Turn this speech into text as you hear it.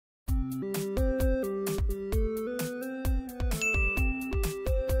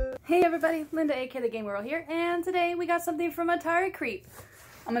Hey everybody, Linda aka The Game Girl here, and today we got something from Atari Creep.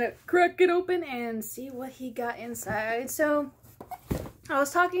 I'm gonna crack it open and see what he got inside. So, I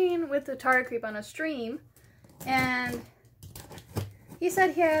was talking with Atari Creep on a stream, and he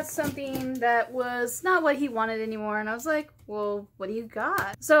said he had something that was not what he wanted anymore, and I was like, well, what do you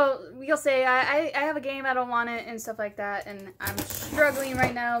got? So, we'll say, I have a game, I don't want it, and stuff like that, and I'm struggling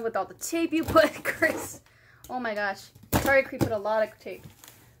right now with all the tape you put, Chris. Oh my gosh, Atari Creep put a lot of tape.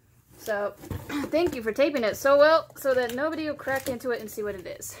 So, thank you for taping it so well, so that nobody will crack into it and see what it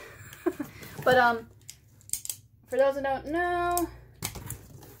is. But, for those who don't know,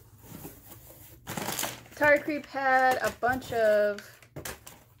 Atari Creep had a bunch of...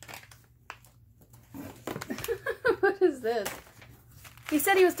 What is this? He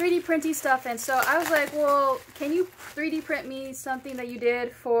said he was 3D printing stuff, and so I was like, well, can you 3D print me something that you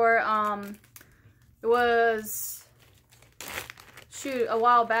did for, it was... shoot, a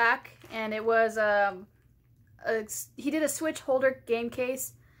while back, and it was he did a Switch holder game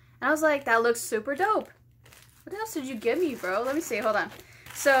case, and I was like, that looks super dope. What else did you give me, bro? Let me see, hold on.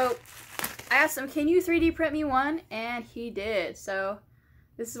 So I asked him, can you 3D print me one? And he did. So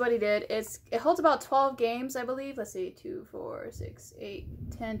this is what he did. It holds about 12 games, I believe. Let's see, 2, 4, 6, 8,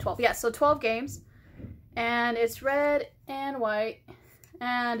 10, 12. Yeah, so 12 games, and it's red and white,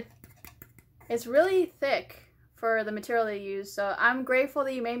 and it's really thick for the material they use, so I'm grateful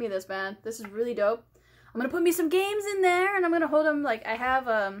that you made me this, man. This is really dope. I'm gonna put me some games in there, and I'm gonna hold them, like, I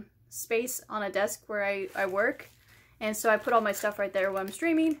have space on a desk where I work, and so I put all my stuff right there when I'm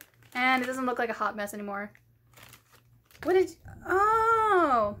streaming, and it doesn't look like a hot mess anymore. What did you...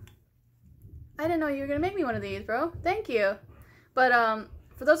 Oh! I didn't know you were gonna make me one of these, bro. Thank you. But,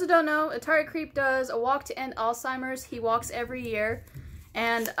 for those who don't know, Atari Creep does a walk to end Alzheimer's. He walks every year.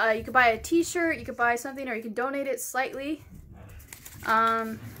 And you could buy a t-shirt, you could buy something, or you can donate it slightly.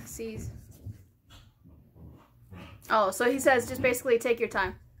 Let's see. Oh, so he says just basically take your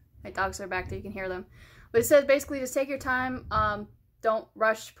time. My dogs are back there, you can hear them. But it says basically just take your time. Don't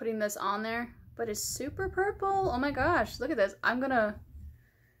rush putting this on there. But it's super purple. Oh my gosh, look at this. I'm gonna...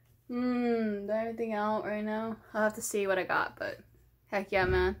 do I have anything out right now? I'll have to see what I got, but heck yeah,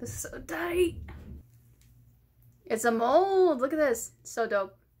 man. This is so tight. It's a mold. Look at this. It's so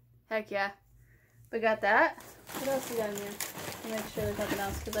dope. Heck yeah. We got that. What else we got in here? Let me make sure there's nothing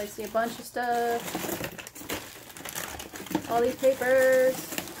else, because I see a bunch of stuff. All these papers.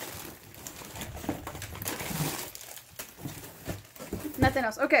 Nothing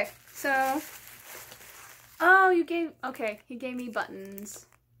else. Okay, so... Oh, you gave... Okay, he gave me buttons.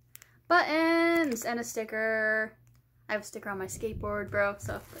 Buttons! And a sticker. I have a sticker on my skateboard, bro.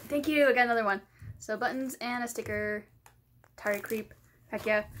 So, thank you. I got another one. So buttons and a sticker, Atari Creep, heck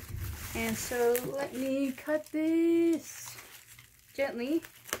yeah. And so let me cut this gently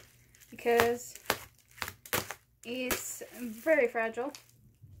because it's very fragile.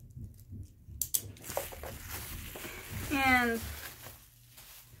 And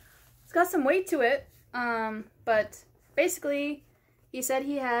it's got some weight to it, but basically he said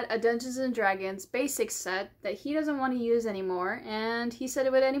he had a Dungeons and Dragons basic set that he doesn't want to use anymore, and he said,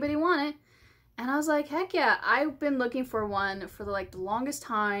 would anybody want it? And I was like, heck yeah, I've been looking for one for the longest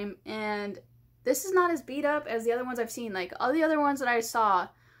time, and this is not as beat up as the other ones I've seen. Like, all the other ones that I saw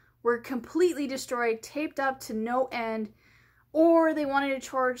were completely destroyed, taped up to no end, or they wanted to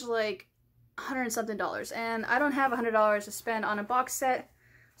charge like $100 and something, and I don't have $100 to spend on a box set.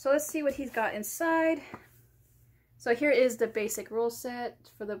 So let's see what he's got inside. So here is the basic rule set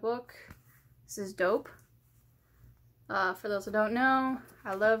for the book. This is dope. For those who don't know,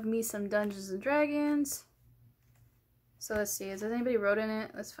 I love me some Dungeons and Dragons. So let's see, is there anybody wrote in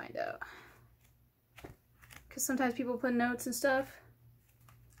it? Let's find out. Because sometimes people put notes and stuff.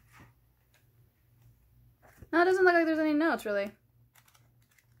 No, it doesn't look like there's any notes, really.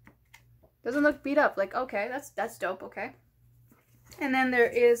 Doesn't look beat up. Like, okay, that's dope, okay. And then there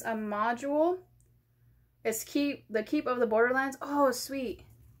is a module. It's the Keep of the Borderlands. Oh, sweet.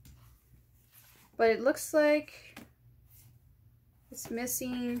 But it looks like... it's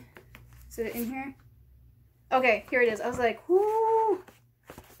missing. Is it in here? Okay, here it is. I was like, whoo.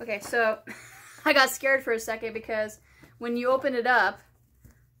 Okay, so I got scared for a second because when you open it up,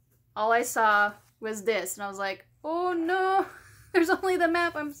 all I saw was this. And I was like, oh no, there's only the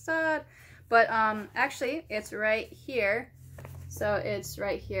map. I'm sad. But actually, it's right here. So it's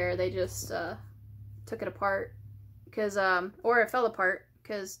right here. They just took it apart. Because, or it fell apart.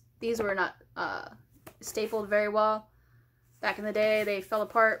 Because these were not stapled very well. Back in the day, they fell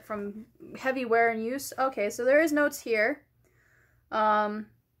apart from heavy wear and use. Okay, so there is notes here. Whoever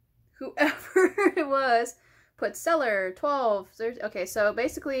it was put seller 12. Okay, so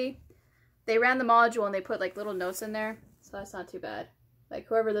basically they ran the module and they put like little notes in there. So that's not too bad. Like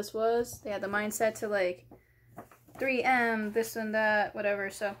whoever this was, they had the mindset to like 3M, this and that,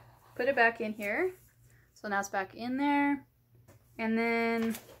 whatever. So put it back in here. So now it's back in there. And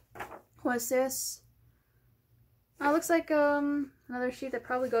then what's this? Oh, it looks like another sheet that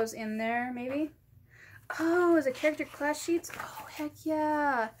probably goes in there, maybe. Oh, is it character class sheets? Oh, heck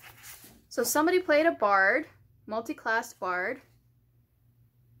yeah. So somebody played a bard, multi-class bard.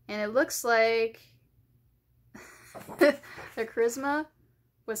 And it looks like their charisma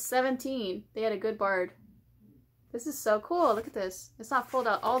was 17. They had a good bard. This is so cool. Look at this. It's not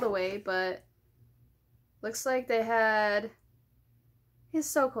folded out all the way, but looks like they had... It's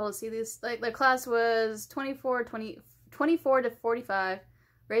so cool to see these. Like, their class was 24 to 45.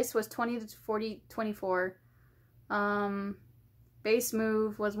 Race was 20 to 40, 24. Base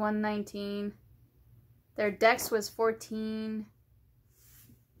move was 119. Their dex was 14.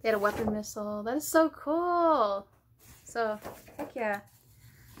 They had a weapon missile. That is so cool. So, heck yeah.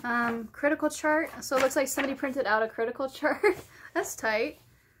 Critical chart. So it looks like somebody printed out a critical chart. That's tight.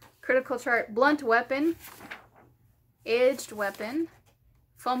 Critical chart. Blunt weapon. Edged weapon.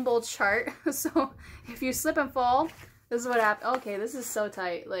 Fumble chart. So if you slip and fall, this is what happened. Okay, this is so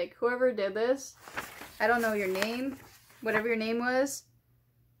tight. Like, whoever did this, I don't know your name, whatever your name was,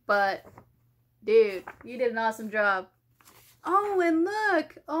 but dude, you did an awesome job. Oh, and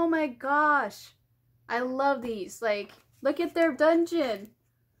look! Oh my gosh! I love these. Like, look at their dungeon.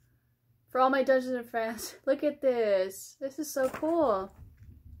 For all my Dungeons and fans, look at this. This is so cool.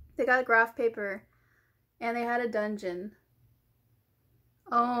 They got graph paper, and they had a dungeon.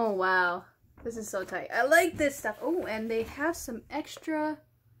 Oh, wow. This is so tight. I like this stuff. Oh, and they have some extra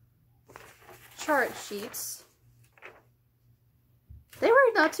chart sheets. They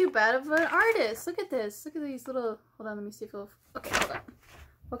were not too bad of an artist. Look at this. Look at these little... Hold on, let me see if it'll... Okay, hold on.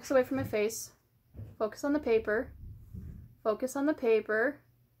 Focus away from my face. Focus on the paper. Focus on the paper.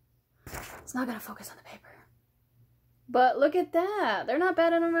 It's not going to focus on the paper. But look at that. They're not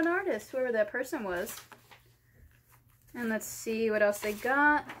bad of an artist, whoever that person was. And let's see what else they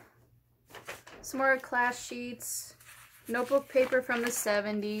got. Some more class sheets. Notebook paper from the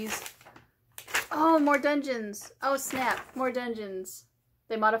 70s. Oh, more dungeons. Oh, snap. More dungeons.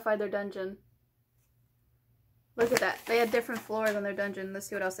 They modified their dungeon. Look at that. They had different floors on their dungeon. Let's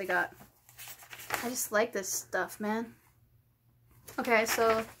see what else they got. I just like this stuff, man. Okay,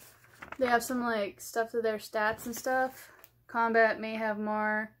 so they have some, like, stuff to their stats and stuff. Combat may have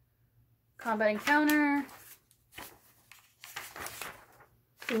more. Combat encounter.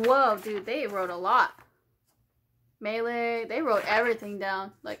 Whoa, dude, they wrote a lot. Melee, they wrote everything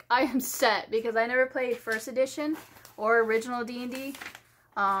down. Like, I am set because I never played first edition or original D&D.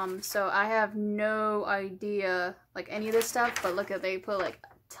 So I have no idea, like, any of this stuff. But look at, they put, like,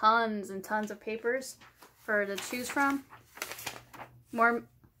 tons and tons of papers for to choose from. More,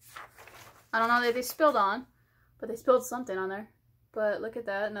 I don't know that they spilled on, but they spilled something on there. But look at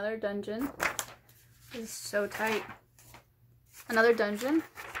that, another dungeon. This is so tight. Another dungeon.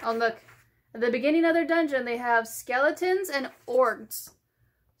 Oh, look. At the beginning of their dungeon, they have skeletons and orcs.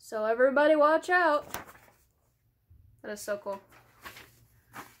 So everybody watch out. That is so cool.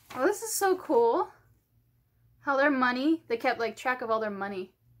 Oh, this is so cool. How their money, they kept, like, track of all their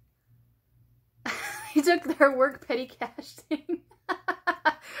money. They took their work petty cash thing.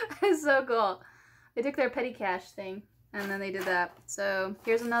 That's so cool. They took their petty cash thing, and then they did that. So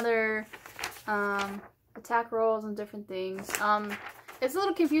here's another attack rolls and different things. It's a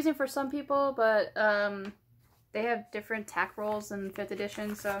little confusing for some people, but they have different attack rolls in 5th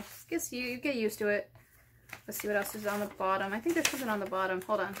edition, so I guess you get used to it. Let's see what else is on the bottom. I think there's something on the bottom.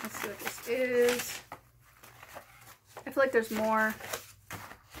 Hold on. Let's see what this is. I feel like there's more.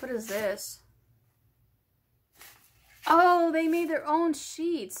 What is this? Oh, they made their own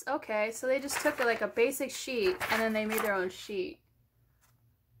sheets. Okay, so they just took like a basic sheet and then they made their own sheet.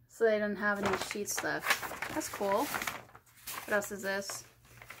 So they didn't have any sheets left. That's cool. What else is this?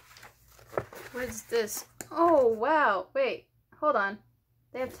 What is this? Oh, wow. Wait, hold on.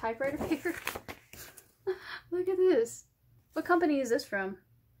 They have typewriter paper? Look at this. What company is this from?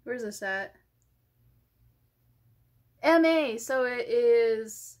 Where's this at? MA. So it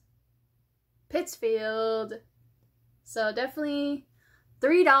is Pittsfield. So definitely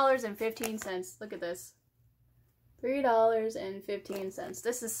 $3.15. Look at this. $3.15.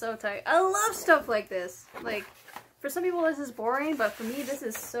 This is so tight. I love stuff like this. Like, for some people this is boring, but for me this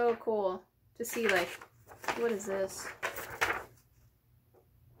is so cool to see. Like, what is this?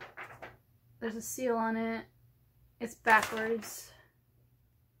 There's a seal on it. It's backwards.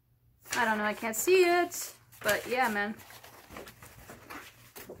 I don't know, I can't see it. But yeah, man.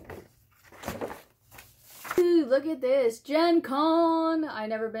 Ooh, look at this. Gen Con. I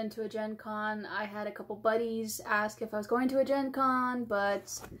never been to a Gen Con. I had a couple buddies ask if I was going to a Gen Con,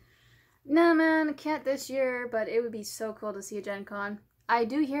 but nah, man, I can't this year, but it would be so cool to see a Gen Con. I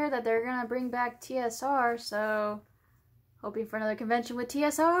do hear that they're gonna bring back TSR, so hoping for another convention with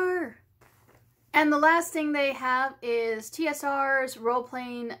TSR. And the last thing they have is TSR's Role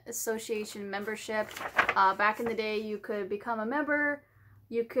Playing Association membership. Back in the day, you could become a member.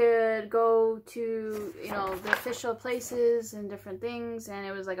 You could go to, you know, the official places and different things, and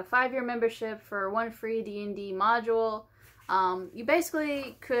it was like a 5-year membership for one free D&D module. You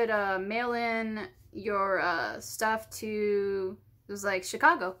basically could mail in your stuff to, it was like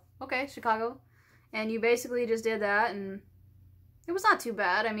Chicago. Okay, Chicago. And you basically just did that, and it was not too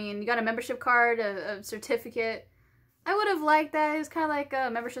bad. I mean, you got a membership card, a certificate. I would have liked that. It was kind of like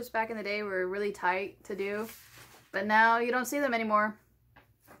memberships back in the day were really tight to do. But now you don't see them anymore.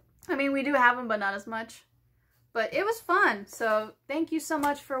 I mean, we do have them, but not as much. But it was fun. So thank you so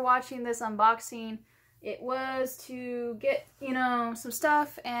much for watching this unboxing. It was to get, you know, some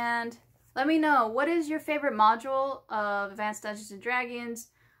stuff, and let me know, what is your favorite module of Advanced Dungeons & Dragons?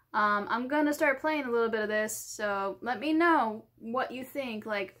 I'm gonna start playing a little bit of this, so let me know what you think.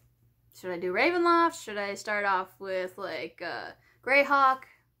 Like, should I do Ravenloft? Should I start off with, like, Greyhawk?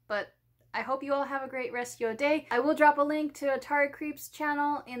 But I hope you all have a great rest of your day. I will drop a link to Atari Creep's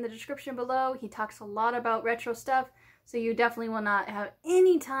channel in the description below. He talks a lot about retro stuff, so you definitely will not have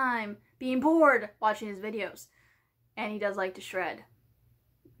any time being bored watching his videos. And he does like to shred.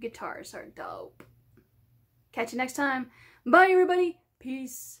 Guitars are dope. Catch you next time. Bye, everybody.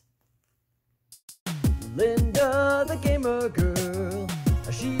 Peace. Linda the gamer girl,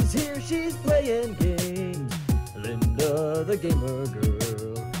 she's here, she's playing games. Linda the gamer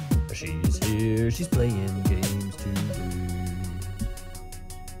girl, she's here, she's playing games.